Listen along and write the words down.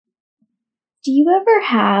Do you ever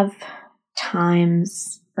have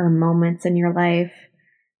times or moments in your life,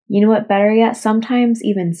 you know what, better yet, sometimes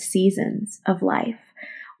even seasons of life,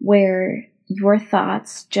 where your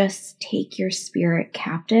thoughts just take your spirit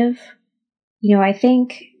captive? I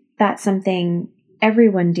think that's something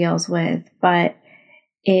everyone deals with, but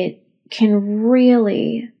it can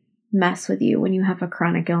really mess with you when you have a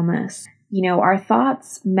chronic illness. Our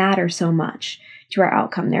thoughts matter so much to our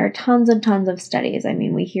outcome. There are tons and tons of studies. I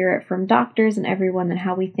mean, we hear it from doctors and everyone that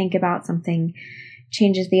how we think about something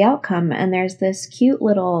changes the outcome. And there's this cute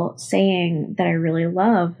little saying that I really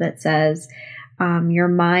love that says, your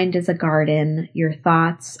mind is a garden, your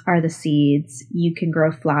thoughts are the seeds, you can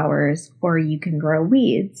grow flowers or you can grow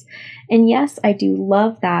weeds. And yes, I do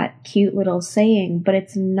love that cute little saying, but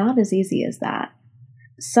it's not as easy as that.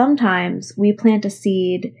 Sometimes we plant a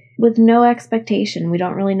seed with no expectation. We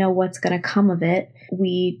don't really know what's going to come of it.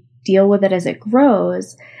 We deal with it as it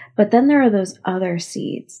grows, but then there are those other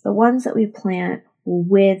seeds, the ones that we plant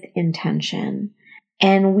with intention,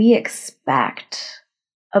 and we expect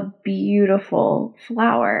a beautiful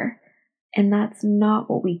flower, and that's not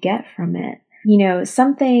what we get from it.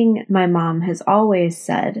 Something my mom has always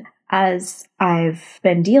said as I've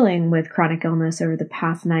been dealing with chronic illness over the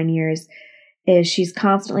past 9 years is she's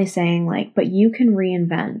constantly saying, but you can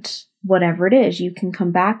reinvent whatever it is. You can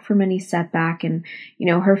come back from any setback. And,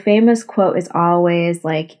 her famous quote is always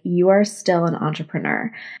you are still an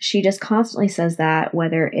entrepreneur. She just constantly says that,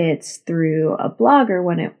 whether it's through a blog or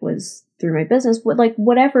when it was through my business,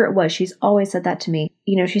 whatever it was, she's always said that to me.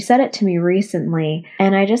 She said it to me recently,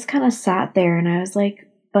 and I just kind of sat there and I was like,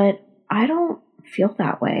 but I don't feel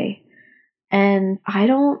that way. And I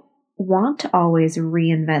don't want to always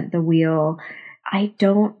reinvent the wheel. I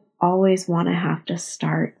don't always want to have to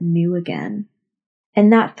start new again.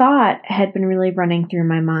 And that thought had been really running through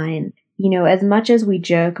my mind. As much as we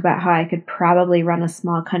joke about how I could probably run a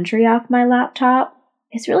small country off my laptop,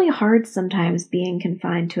 it's really hard sometimes being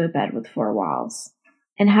confined to a bed with four walls.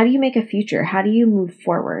 And how do you make a future? How do you move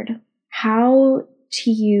forward? How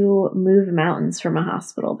do you move mountains from a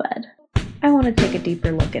hospital bed? I want to take a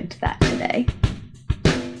deeper look into that today.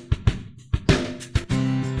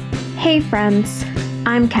 Hey friends,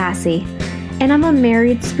 I'm Cassie, and I'm a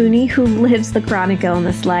married spoonie who lives the chronic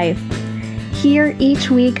illness life. Here each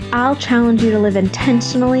week, I'll challenge you to live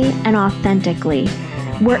intentionally and authentically,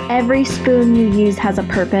 where every spoon you use has a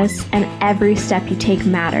purpose and every step you take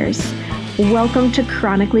matters. Welcome to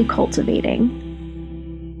Chronically Cultivating.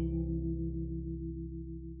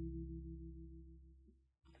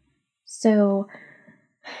 So,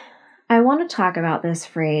 I want to talk about this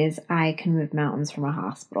phrase, I can move mountains from a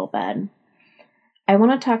hospital bed. I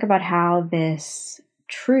want to talk about how this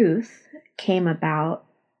truth came about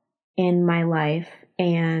in my life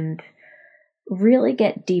and really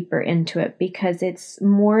get deeper into it, because it's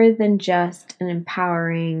more than just an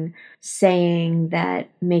empowering saying that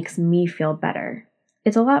makes me feel better.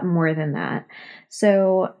 It's a lot more than that.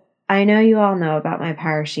 So I know you all know about my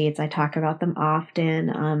power sheets. I talk about them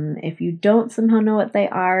often. If you don't somehow know what they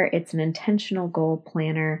are, it's an intentional goal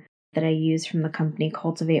planner that I use from the company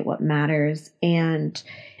Cultivate What Matters. And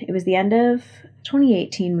it was the end of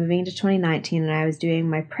 2018, moving to 2019, and I was doing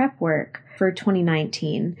my prep work for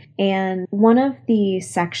 2019. And one of the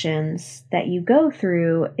sections that you go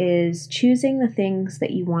through is choosing the things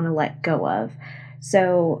that you want to let go of.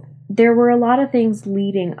 So there were a lot of things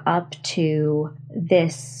leading up to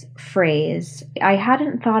this phrase. I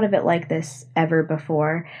hadn't thought of it like this ever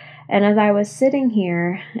before. And as I was sitting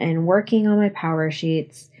here and working on my power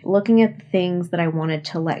sheets, looking at the things that I wanted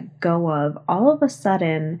to let go of, all of a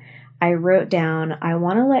sudden I wrote down, I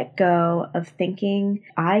want to let go of thinking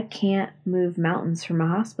I can't move mountains from a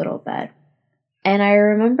hospital bed. And I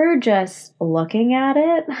remember just looking at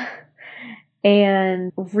it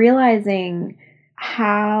and realizing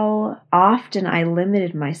how often I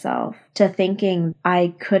limited myself to thinking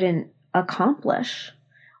I couldn't accomplish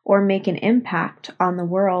or make an impact on the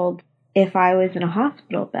world if I was in a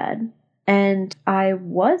hospital bed. And I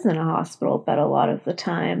was in a hospital bed a lot of the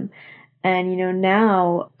time. And,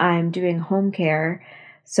 now I'm doing home care,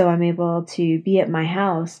 so I'm able to be at my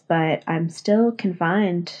house, but I'm still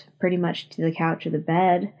confined pretty much to the couch or the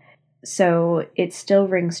bed. So it still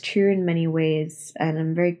rings true in many ways. And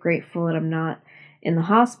I'm very grateful that I'm not in the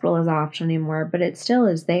hospital as often anymore, but it still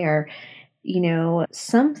is there.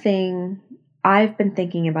 Something I've been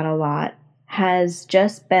thinking about a lot has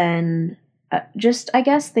just been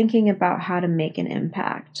thinking about how to make an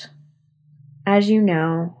impact. As you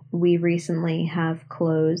know, we recently have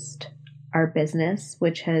closed our business,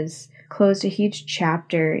 which has closed a huge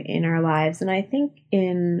chapter in our lives. And I think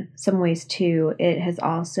in some ways too, it has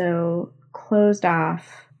also closed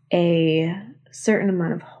off a certain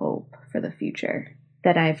amount of hope for the future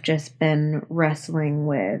that I've just been wrestling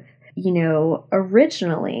with.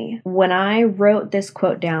 Originally, when I wrote this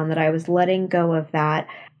quote down that I was letting go of that,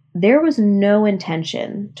 there was no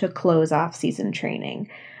intention to close off season training.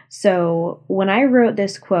 So when I wrote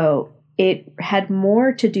this quote, it had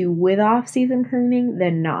more to do with off-season training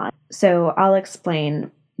than not. So I'll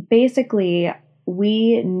explain. Basically,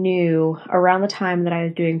 we knew around the time that I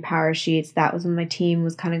was doing Power Sheets, that was when my team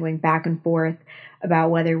was kind of going back and forth about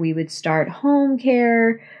whether we would start home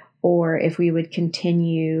care or if we would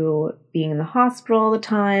continue being in the hospital all the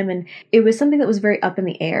time. And it was something that was very up in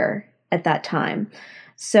the air at that time.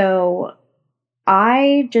 So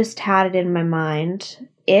I just had it in my mind,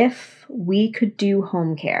 if we could do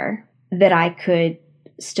home care, that I could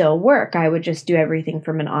still work. I would just do everything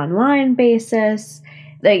from an online basis,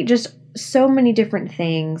 like just so many different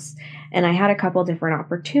things. And I had a couple different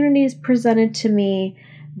opportunities presented to me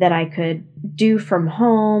that I could do from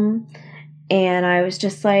home. And I was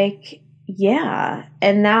just like, yeah.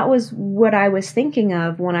 And that was what I was thinking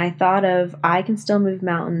of when I thought of, I can still move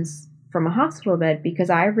mountains from a hospital bed, because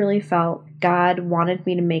I really felt God wanted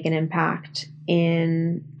me to make an impact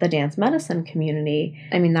in the dance medicine community.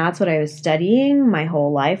 I mean, that's what I was studying. My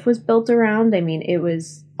whole life was built around. I mean, it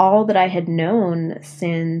was all that I had known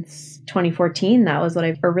since 2014. That was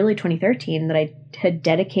or really 2013, that I had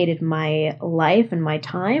dedicated my life and my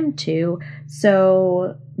time to.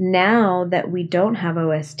 So now that we don't have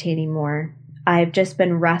OST anymore, I've just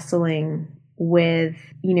been wrestling with,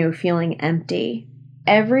 feeling empty.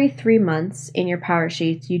 Every 3 months in your Power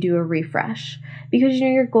Sheets, you do a refresh, because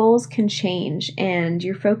your goals can change and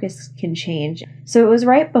your focus can change. So it was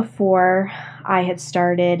right before I had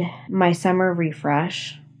started my summer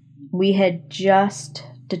refresh. We had just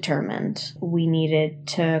determined we needed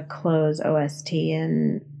to close OST.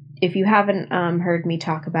 And if you haven't heard me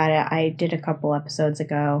talk about it, I did a couple episodes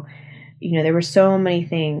ago. There were so many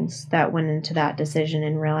things that went into that decision,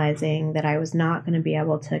 and realizing that I was not going to be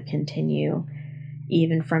able to continue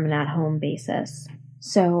even from an at-home basis.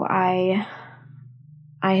 So I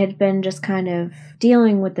had been just kind of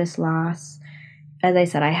dealing with this loss. As I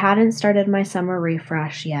said, I hadn't started my summer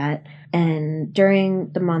refresh yet. And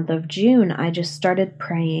during the month of June, I just started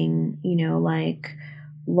praying, like,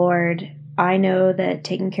 Lord, I know that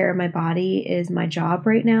taking care of my body is my job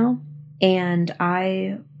right now, and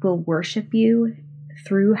I will worship you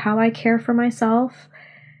through how I care for myself.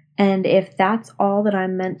 And if that's all that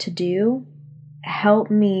I'm meant to do, help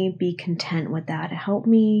me be content with that. Help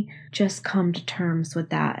me just come to terms with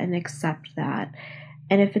that and accept that.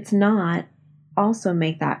 And if it's not, also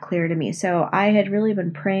make that clear to me. So I had really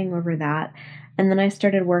been praying over that. And then I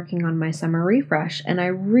started working on my summer refresh. And I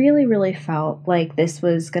really, really felt like this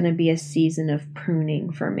was going to be a season of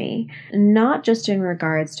pruning for me. Not just in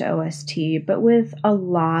regards to OST, but with a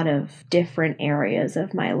lot of different areas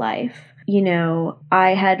of my life.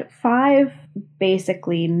 I had 5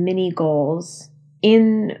 basically mini goals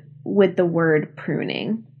in with the word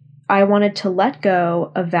pruning. I wanted to let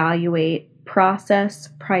go, evaluate, process,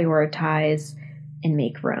 prioritize, and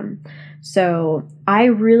make room. So I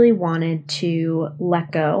really wanted to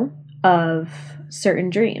let go of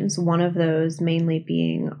certain dreams, one of those mainly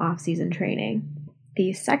being off-season training.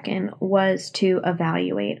 The second was to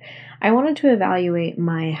evaluate. I wanted to evaluate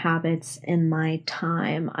my habits and my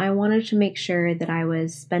time. I wanted to make sure that I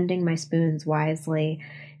was spending my spoons wisely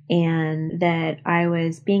and that I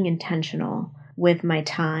was being intentional with my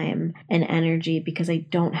time and energy, because I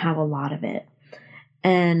don't have a lot of it.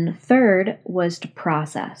 And third was to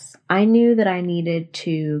process. I knew that I needed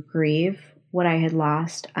to grieve what I had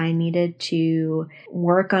lost. I needed to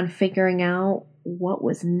work on figuring out what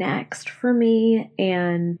was next for me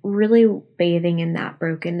and really bathing in that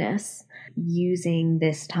brokenness, using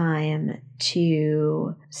this time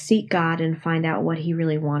to seek God and find out what He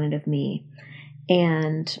really wanted of me.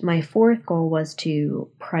 And my fourth goal was to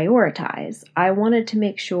prioritize. I wanted to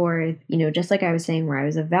make sure, just like I was saying, where I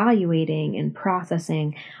was evaluating and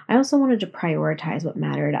processing, I also wanted to prioritize what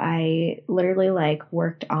mattered. I literally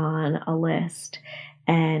worked on a list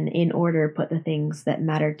and in order put the things that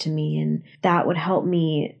mattered to me. And that would help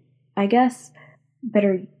me, I guess,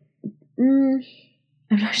 better. I'm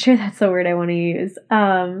not sure that's the word I want to use.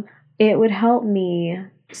 It would help me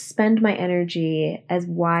spend my energy as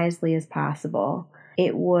wisely as possible.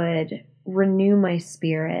 It would renew my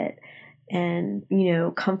spirit and,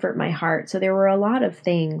 comfort my heart. So there were a lot of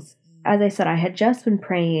things. As I said, I had just been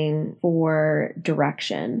praying for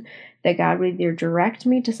direction, that God would either direct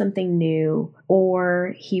me to something new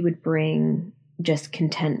or He would bring just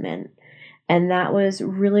contentment. And that was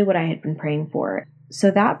really what I had been praying for. So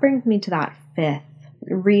that brings me to that fifth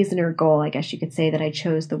reason or goal, I guess you could say, that I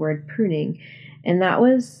chose the word pruning, and that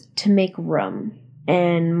was to make room.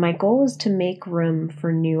 And my goal was to make room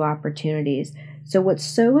for new opportunities. So what's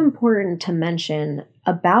so important to mention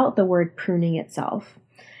about the word pruning itself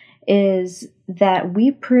is that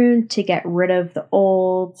we prune to get rid of the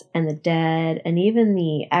old and the dead and even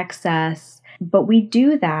the excess, but we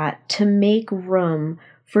do that to make room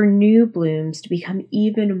for new blooms to become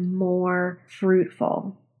even more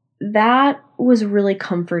fruitful. That was really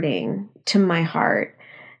comforting to my heart,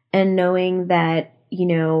 and knowing that,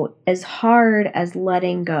 as hard as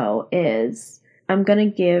letting go is, I'm going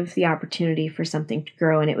to give the opportunity for something to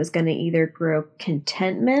grow, and it was going to either grow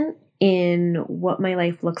contentment in what my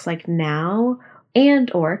life looks like now,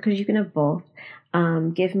 or, because you can have both,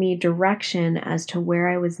 give me direction as to where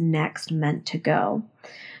I was next meant to go.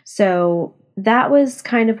 So that was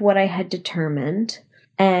kind of what I had determined.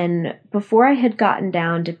 And before I had gotten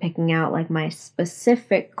down to picking out like my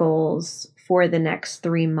specific goals for the next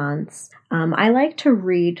 3 months, I like to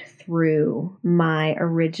read through my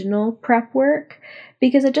original prep work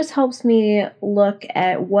because it just helps me look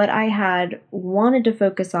at what I had wanted to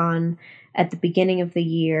focus on at the beginning of the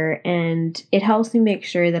year. And it helps me make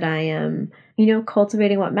sure that I am,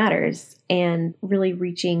 cultivating what matters and really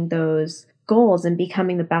reaching those goals and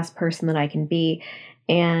becoming the best person that I can be.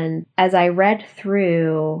 And as I read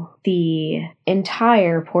through the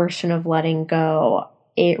entire portion of letting go,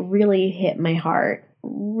 it really hit my heart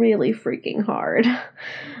really freaking hard.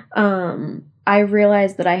 I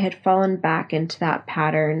realized that I had fallen back into that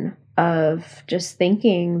pattern of just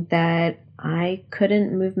thinking that I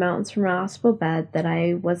couldn't move mountains from a hospital bed, that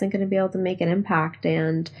I wasn't going to be able to make an impact,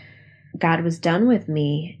 and God was done with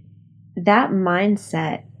me. That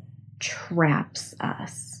mindset traps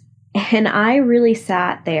us. And I really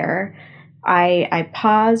sat there. I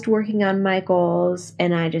paused working on my goals,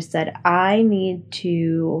 and I just said, I need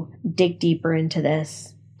to dig deeper into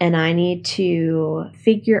this, and I need to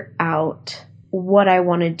figure out what I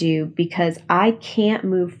want to do, because I can't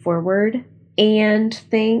move forward and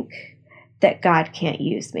think that God can't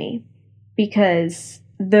use me, because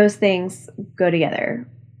those things go together.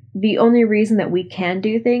 The only reason that we can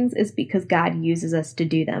do things is because God uses us to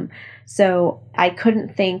do them. So I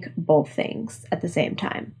couldn't think both things at the same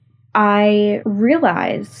time. I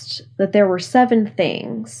realized that there were 7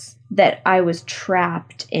 things that I was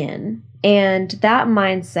trapped in. And that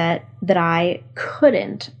mindset that I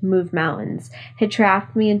couldn't move mountains had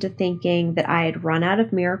trapped me into thinking that I had run out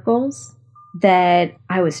of miracles, that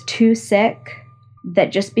I was too sick,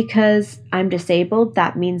 that just because I'm disabled,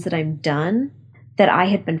 that means that I'm done, that I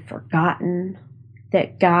had been forgotten,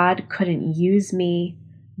 that God couldn't use me,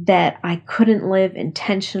 that I couldn't live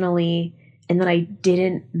intentionally, and that I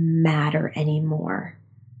didn't matter anymore.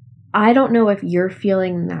 I don't know if you're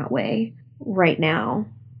feeling that way right now,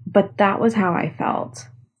 but that was how I felt.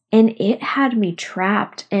 And it had me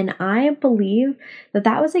trapped. And I believe that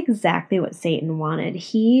that was exactly what Satan wanted.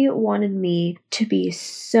 He wanted me to be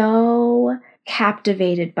so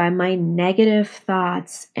captivated by my negative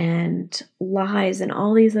thoughts and lies and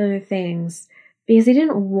all these other things, because he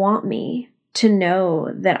didn't want me to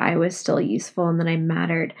know that I was still useful and that I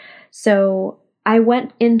mattered. So I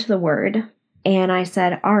went into the Word and I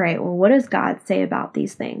said, all right, well, what does God say about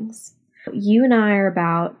these things? You and I are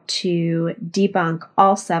about to debunk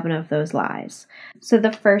all 7 of those lies. So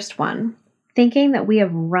the first one, thinking that we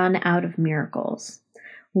have run out of miracles.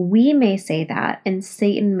 We may say that, and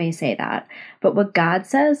Satan may say that, but what God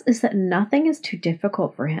says is that nothing is too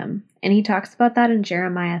difficult for him. And he talks about that in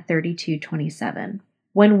Jeremiah 32:27.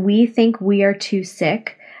 When we think we are too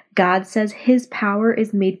sick, God says his power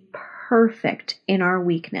is made perfect in our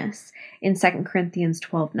weakness in 2 Corinthians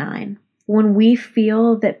 12:9. When we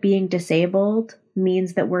feel that being disabled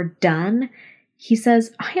means that we're done, he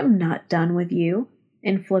says, I am not done with you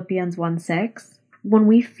in Philippians 1:6. When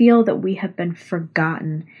we feel that we have been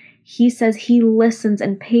forgotten, he says he listens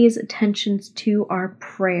and pays attention to our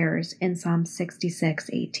prayers in Psalm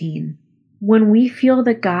 66:18. When we feel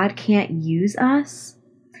that God can't use us,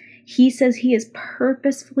 he says he has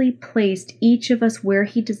purposefully placed each of us where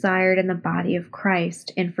he desired in the body of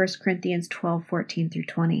Christ in 1 Corinthians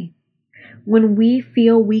 12:14-20. When we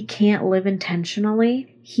feel we can't live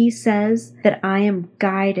intentionally, he says that I am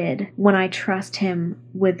guided when I trust him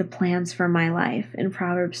with the plans for my life in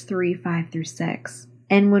Proverbs 3:5-6.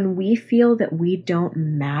 And when we feel that we don't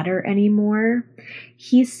matter anymore,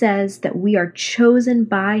 he says that we are chosen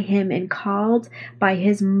by him and called by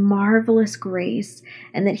his marvelous grace,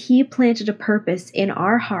 and that he planted a purpose in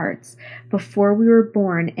our hearts before we were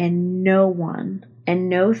born, and no one and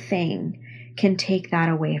no thing can take that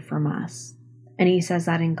away from us. And he says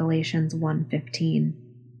that in Galatians 1:15.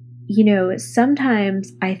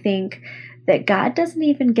 Sometimes I think that God doesn't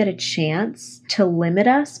even get a chance to limit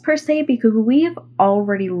us per se because we have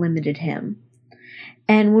already limited him.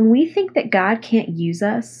 And when we think that God can't use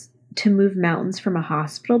us to move mountains from a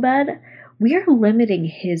hospital bed, we are limiting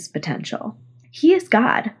his potential. He is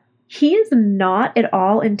God. He is not at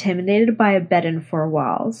all intimidated by a bed and four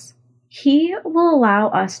walls. He will allow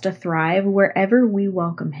us to thrive wherever we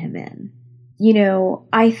welcome him in.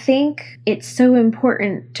 I think it's so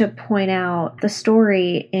important to point out the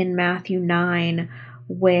story in Matthew 9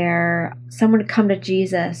 where someone had come to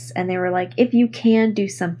Jesus and they were like, if you can do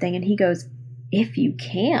something. And he goes, if you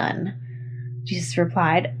can. Jesus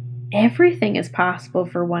replied, everything is possible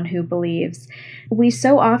for one who believes. We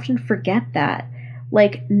so often forget that.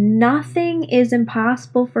 Like, nothing is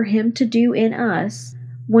impossible for him to do in us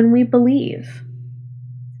when we believe.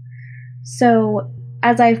 So,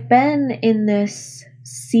 as I've been in this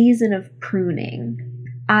season of pruning,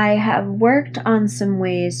 I have worked on some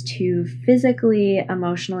ways to physically,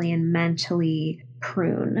 emotionally, and mentally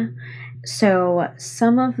prune. So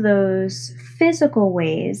some of those physical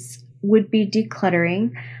ways would be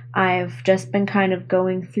decluttering. I've just been kind of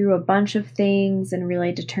going through a bunch of things and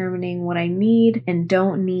really determining what I need and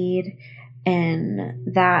don't need.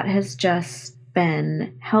 And that has just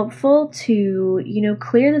been helpful to,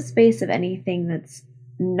 clear the space of anything that's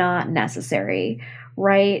not necessary,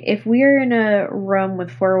 right? If we're in a room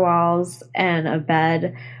with four walls and a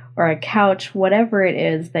bed or a couch, whatever it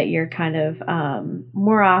is that you're kind of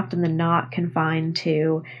more often than not confined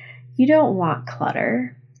to, you don't want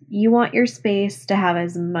clutter. You want your space to have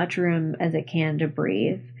as much room as it can to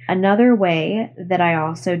breathe. Another way that I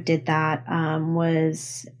also did that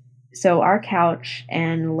was, so our couch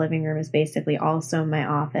and living room is basically also my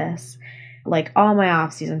office. Like all my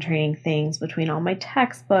off-season training things between all my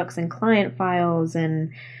textbooks and client files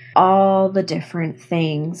and all the different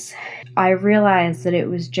things. I realized that it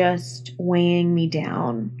was just weighing me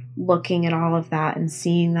down, looking at all of that and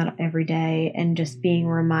seeing that every day and just being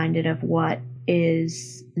reminded of what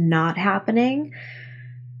is not happening.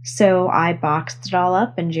 So I boxed it all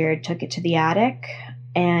up and Jared took it to the attic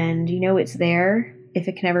and it's there if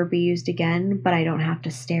it can ever be used again, but I don't have to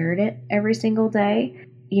stare at it every single day.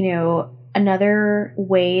 Another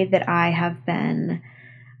way that I have been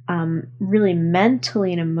really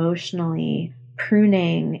mentally and emotionally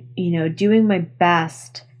pruning, doing my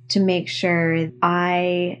best to make sure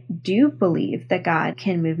I do believe that God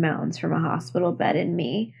can move mountains from a hospital bed in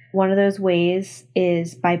me. One of those ways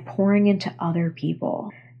is by pouring into other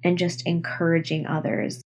people and just encouraging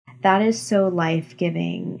others. That is so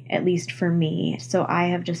life-giving, at least for me. So I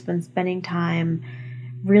have just been spending time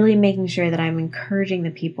really making sure that I'm encouraging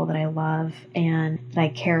the people that I love and that I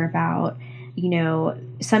care about.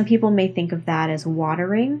 Some people may think of that as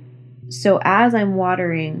watering. So as I'm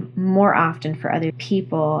watering more often for other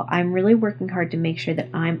people, I'm really working hard to make sure that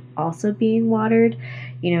I'm also being watered.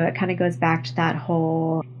 It kind of goes back to that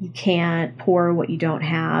whole, you can't pour what you don't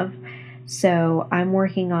have. So I'm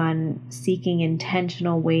working on seeking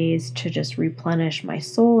intentional ways to just replenish my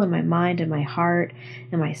soul and my mind and my heart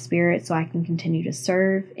and my spirit so I can continue to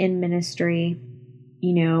serve in ministry.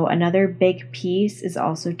 Another big piece is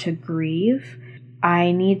also to grieve.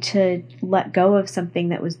 I need to let go of something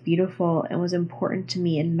that was beautiful and was important to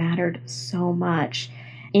me and mattered so much.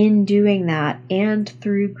 In doing that and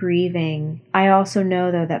through grieving, I also know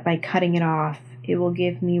though that by cutting it off, it will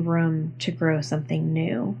give me room to grow something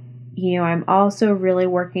new. I'm also really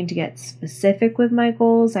working to get specific with my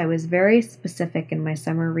goals. I was very specific in my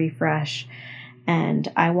summer refresh,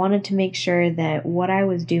 and I wanted to make sure that what I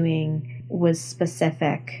was doing was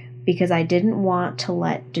specific because I didn't want to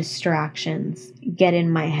let distractions get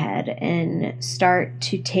in my head and start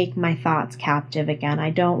to take my thoughts captive again.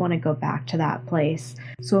 I don't want to go back to that place.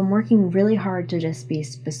 So I'm working really hard to just be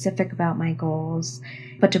specific about my goals,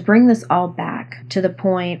 but to bring this all back to the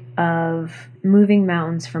point of moving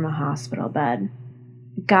mountains from a hospital bed.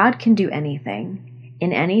 God can do anything,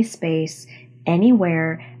 in any space,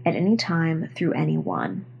 anywhere, at any time, through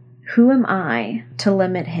anyone. Who am I to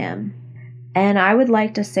limit him? And I would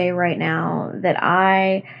like to say right now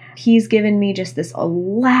that he's given me just this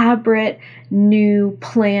elaborate new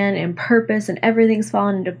plan and purpose and everything's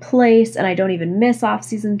fallen into place and I don't even miss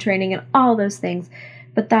off-season training and all those things.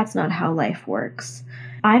 But that's not how life works.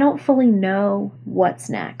 I don't fully know what's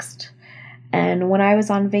next. And when I was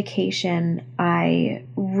on vacation, I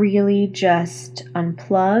really just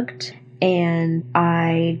unplugged and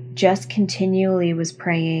I just continually was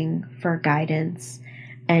praying for guidance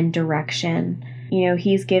and direction.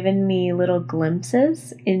 He's given me little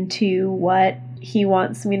glimpses into what he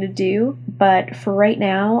wants me to do. But for right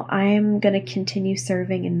now, I'm going to continue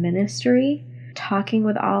serving in ministry, talking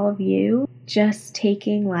with all of you, just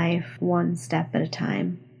taking life one step at a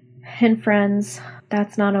time. And friends,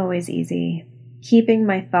 that's not always easy. Keeping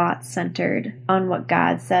my thoughts centered on what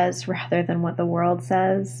God says rather than what the world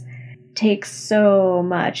says takes so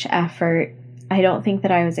much effort. I don't think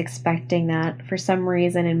that I was expecting that. For some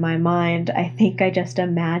reason in my mind, I think I just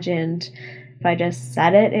imagined if I just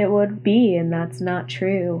said it, it would be, and that's not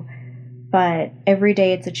true. But every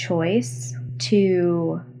day it's a choice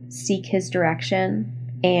to seek His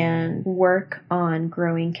direction and work on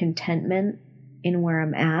growing contentment in where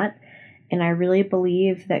I'm at. And I really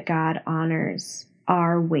believe that God honors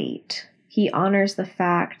our wait. He honors the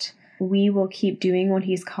fact we will keep doing what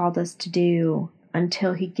He's called us to do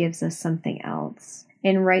until He gives us something else.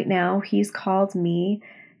 And right now, He's called me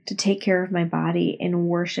to take care of my body and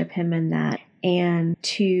worship Him in that, and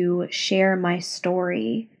to share my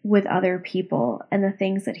story with other people and the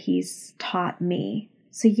things that He's taught me.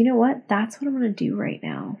 So you know what? That's what I'm going to do right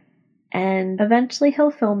now. And eventually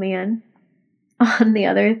He'll fill me in on the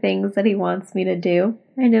other things that He wants me to do.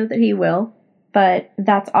 I know that He will, but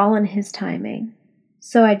that's all in His timing.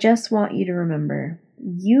 So I just want you to remember,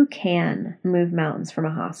 you can move mountains from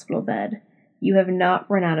a hospital bed. You have not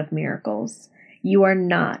run out of miracles. You are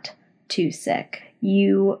not too sick.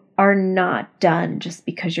 You are not done just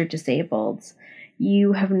because you're disabled.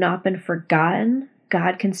 You have not been forgotten.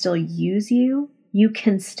 God can still use you. You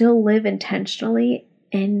can still live intentionally,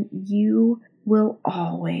 and you will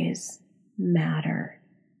always matter.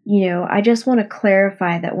 You know, I just want to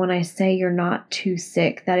clarify that when I say you're not too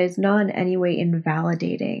sick, that is not in any way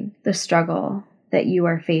invalidating the struggle that you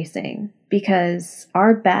are facing, because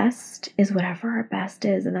our best is whatever our best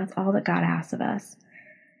is, and that's all that God asks of us.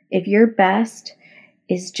 If your best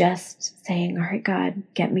is just saying, all right, God,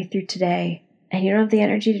 get me through today, and you don't have the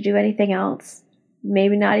energy to do anything else,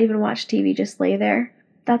 maybe not even watch TV, just lay there,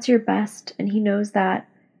 that's your best, and He knows that,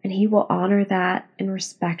 and He will honor that and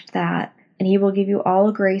respect that, and He will give you all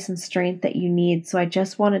the grace and strength that you need. So I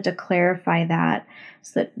just wanted to clarify that,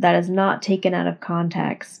 so that that is not taken out of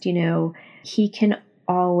context. You know, He can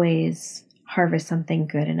always harvest something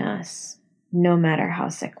good in us, no matter how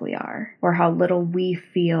sick we are or how little we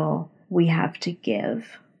feel we have to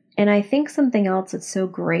give. And I think something else that's so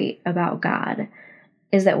great about God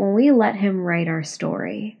is that when we let Him write our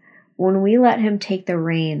story, when we let Him take the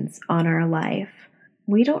reins on our life,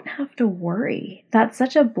 we don't have to worry. That's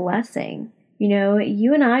such a blessing. You know,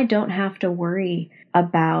 you and I don't have to worry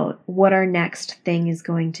about what our next thing is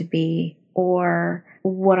going to be or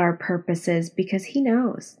what our purpose is, because He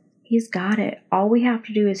knows. He's got it. All we have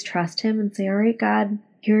to do is trust Him and say, all right, God,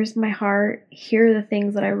 here's my heart. Here are the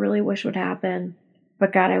things that I really wish would happen.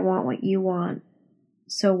 But God, I want what you want.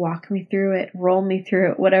 So walk me through it, roll me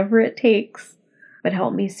through it, whatever it takes. But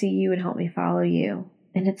help me see you and help me follow you.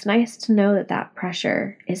 And it's nice to know that that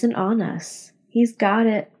pressure isn't on us. He's got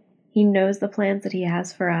it. He knows the plans that He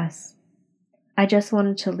has for us. I just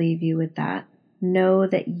wanted to leave you with that. Know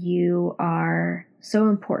that you are so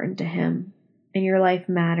important to Him and your life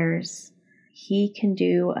matters. He can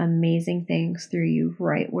do amazing things through you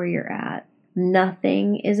right where you're at.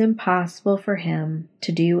 Nothing is impossible for Him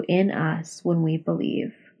to do in us when we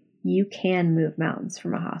believe. You can move mountains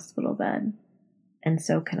from a hospital bed, and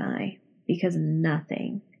so can I, because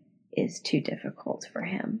nothing is too difficult for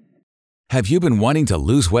Him. Have you been wanting to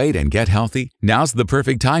lose weight and get healthy? Now's the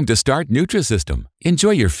perfect time to start Nutrisystem.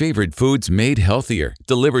 Enjoy your favorite foods made healthier,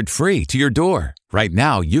 delivered free to your door. Right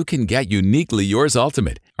now, you can get Uniquely Yours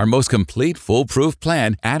Ultimate, our most complete foolproof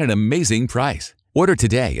plan at an amazing price. Order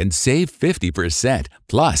today and save 50%,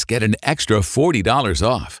 plus get an extra $40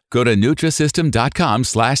 off. Go to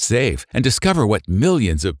Nutrisystem.com/save and discover what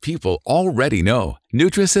millions of people already know.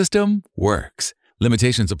 Nutrisystem works.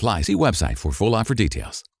 Limitations apply. See website for full offer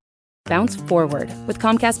details. Bounce forward with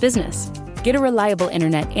Comcast Business. Get a reliable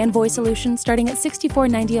internet and voice solution starting at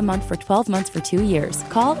 $64.90 a month for 12 months for 2 years.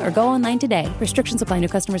 Call or go online today. Restrictions apply. New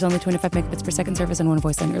customers only. 25 megabits per second service and one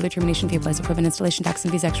voice line. Early termination fee applies. Equipment installation tax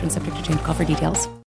and fees extra and subject to change. Call for details.